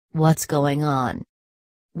What's going on?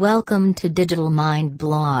 Welcome to Digital Mind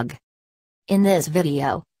Blog. In this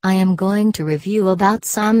video, I am going to review about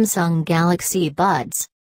Samsung Galaxy Buds.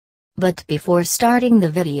 But before starting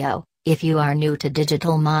the video, if you are new to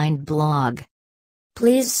Digital Mind Blog,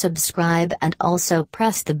 please subscribe and also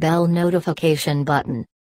press the bell notification button,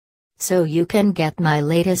 so you can get my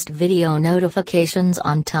latest video notifications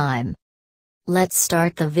on time. Let's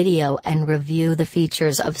start the video and review the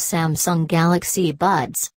features of Samsung Galaxy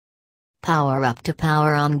Buds. Power up to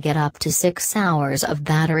power on. Get up to 6 hours of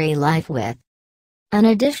battery life with an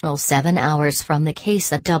additional 7 hours from the case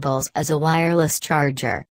that doubles as a wireless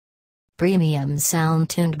charger. Premium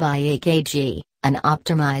sound tuned by AKG, an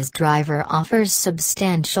optimized driver offers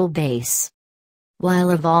substantial bass,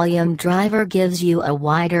 while a volume driver gives you a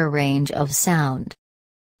wider range of sound.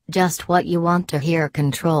 Just what you want to hear.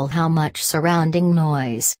 Control how much surrounding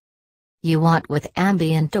noise you want with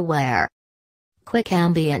Ambient Aware. Quick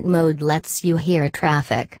ambient mode lets you hear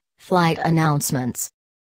traffic, flight announcements,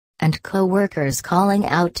 and co-workers calling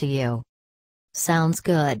out to you. Sounds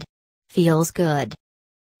good. Feels good.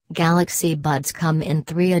 Galaxy Buds come in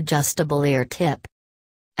 3 adjustable ear tip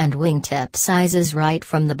and wingtip sizes right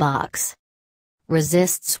from the box.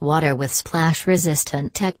 Resists water with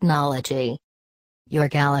splash-resistant technology. Your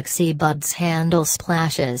Galaxy Buds handle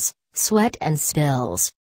splashes, sweat and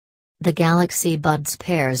spills. The Galaxy Buds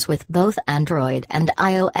pairs with both Android and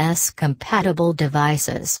iOS compatible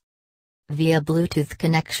devices via Bluetooth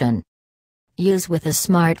connection. Use with a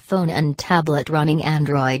smartphone and tablet running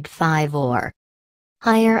Android 5 or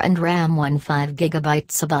higher and RAM 15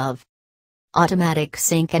 GB above. Automatic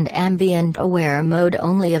sync and ambient aware mode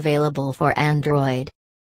only available for Android.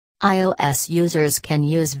 iOS users can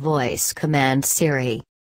use voice command Siri.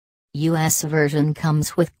 US version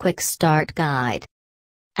comes with quick start guide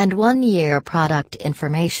and 1-year product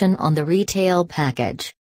information on the retail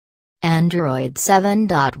package. Android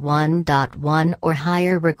 7.1.1 or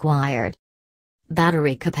higher required.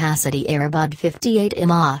 Battery capacity Airbud 58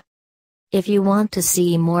 mAh. If you want to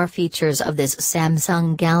see more features of this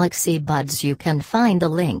Samsung Galaxy Buds, you can find the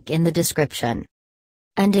link in the description.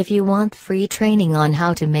 And if you want free training on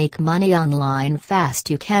how to make money online fast,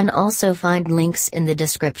 you can also find links in the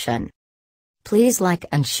description. Please like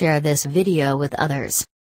and share this video with others.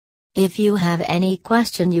 If you have any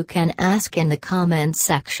question, you can ask in the comments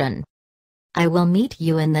section. I will meet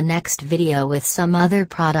you in the next video with some other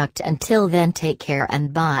product. Until then, take care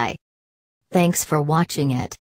and bye. Thanks for watching it.